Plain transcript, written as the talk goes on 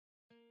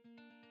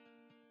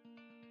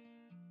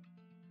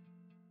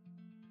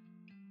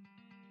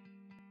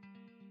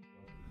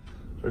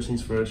first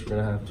things first, we're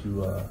gonna have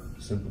to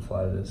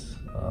simplify this.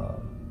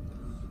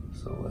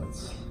 So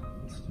let's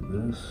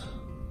do this.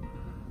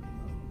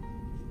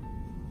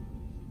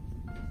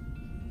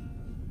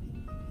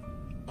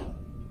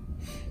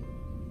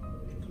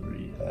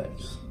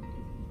 X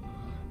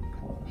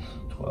plus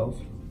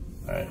 12.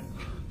 All right,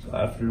 so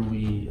after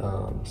we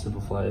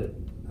simplify it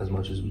as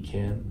much as we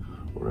can,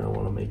 we're gonna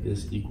wanna make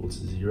this equal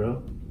to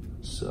 0.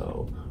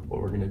 So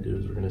what we're gonna do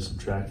is we're gonna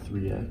subtract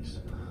 3x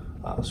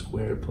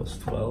squared plus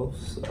 12.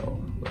 So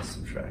let's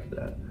subtract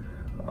that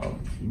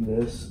from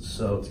this.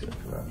 So it's gonna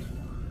come out to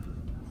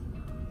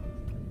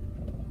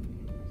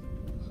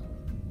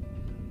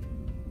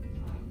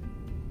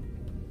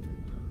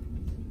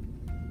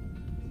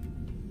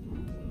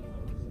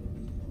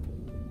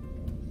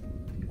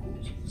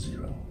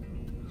 0.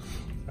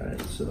 All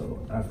right, so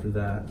after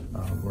that,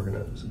 we're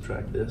gonna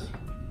subtract this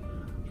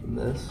from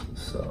this.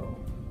 So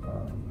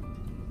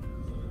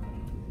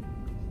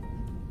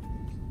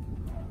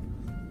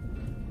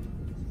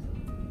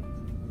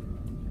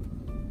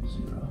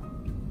 0.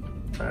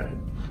 All right,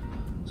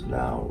 so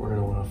now we're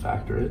gonna wanna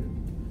factor it.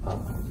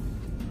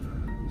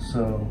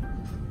 So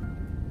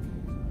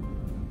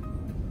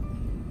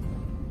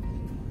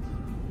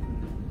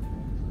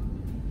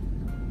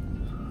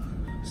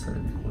set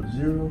it equal to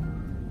 0.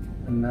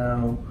 And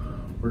now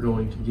we're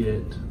going to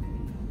get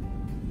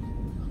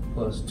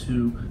plus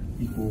 2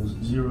 equals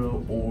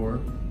 0, or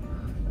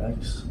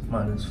x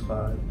minus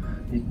 5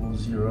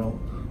 equals 0.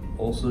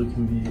 Also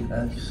can be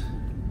x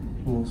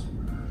equals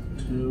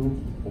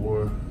 2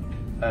 or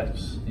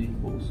x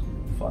equals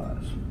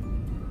 5.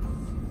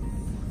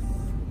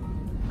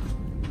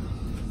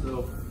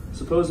 So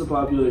suppose the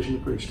population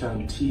of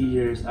Bridgetown T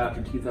years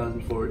after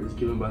 2004 is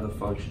given by the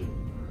function.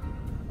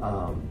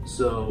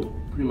 So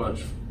pretty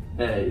much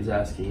A is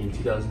asking in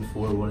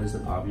 2004, what is the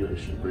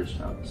population of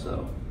Bridgetown?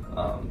 So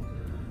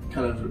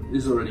kind of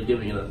is already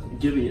giving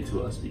it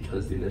to us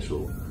because the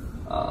initial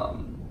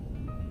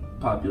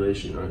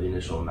population or the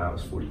initial amount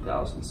is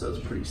 40,000. So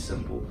it's pretty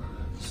simple.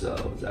 So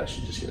it's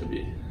actually just going to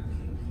be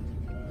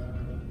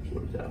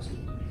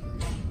 40,000.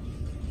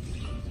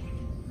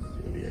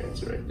 Going to be your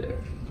answer right there.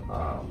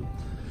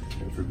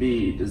 And for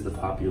B, does the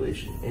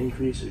population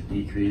increase or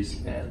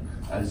decrease? And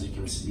as you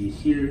can see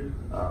here,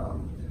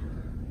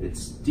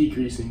 it's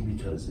decreasing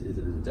because it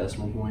is a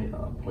decimal point,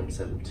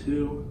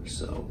 0.72,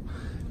 so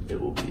it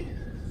will be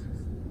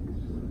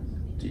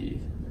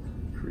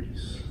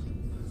decrease.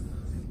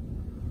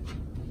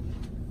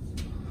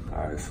 All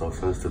right, so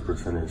since the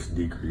percentage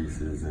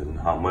decreases and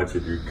how much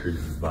it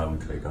decreases by, we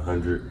take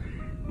 100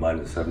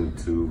 minus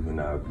 72, and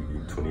that would be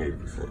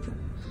 28%.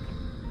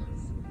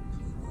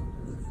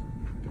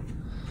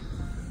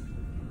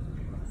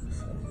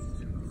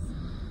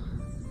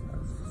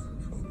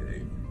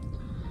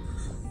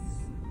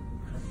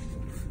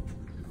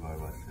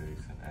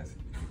 And S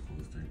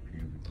equals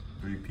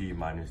 3p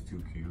minus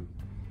 2q.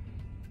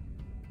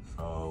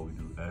 So we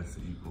do S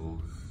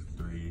equals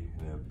 3,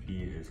 and then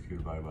p is q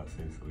divided by 6,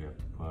 so we have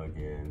to plug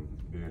in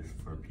this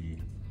for p.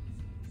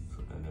 So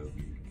then it'll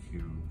be q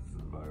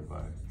divided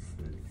by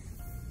 6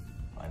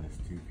 minus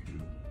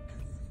 2q.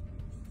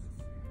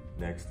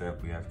 Next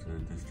step, we have to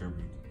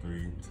distribute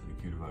 3 to the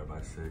q divided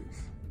by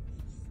 6.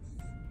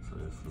 So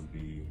this would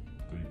be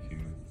 3q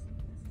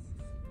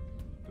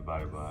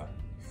divided by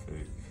 6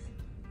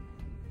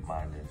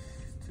 minus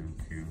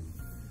 2q.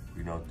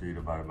 We know 3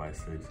 divided by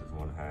 6 is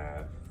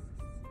 1/2.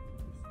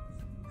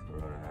 So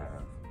we're gonna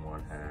have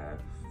 1/2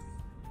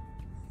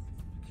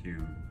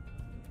 q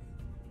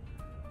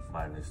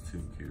minus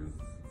 2q.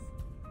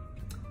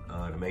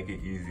 To make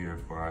it easier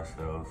for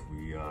ourselves,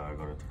 we are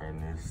gonna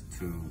turn this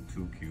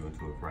 2q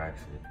into a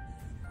fraction.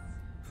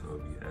 So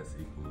it'll be s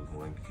equals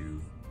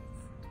 1q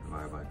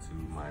divided by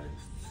 2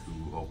 minus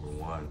 2 over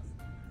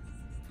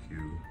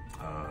 1q.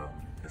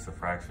 It's a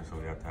fraction, so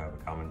we have to have a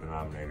common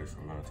denominator, so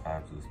we're going to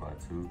times this by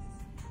 2,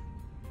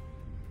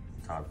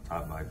 top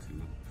by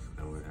 2, so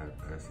then we have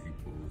s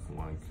equals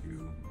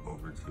 1q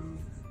over 2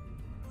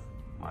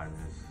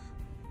 minus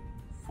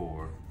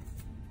 4q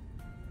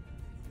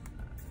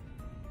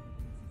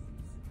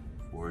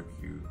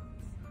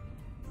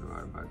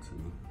divided by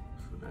 2,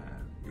 so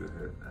then you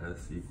have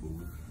s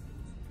equals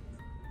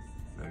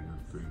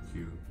negative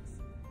 3q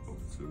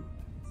over 2.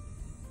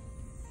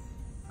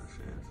 That's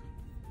your answer.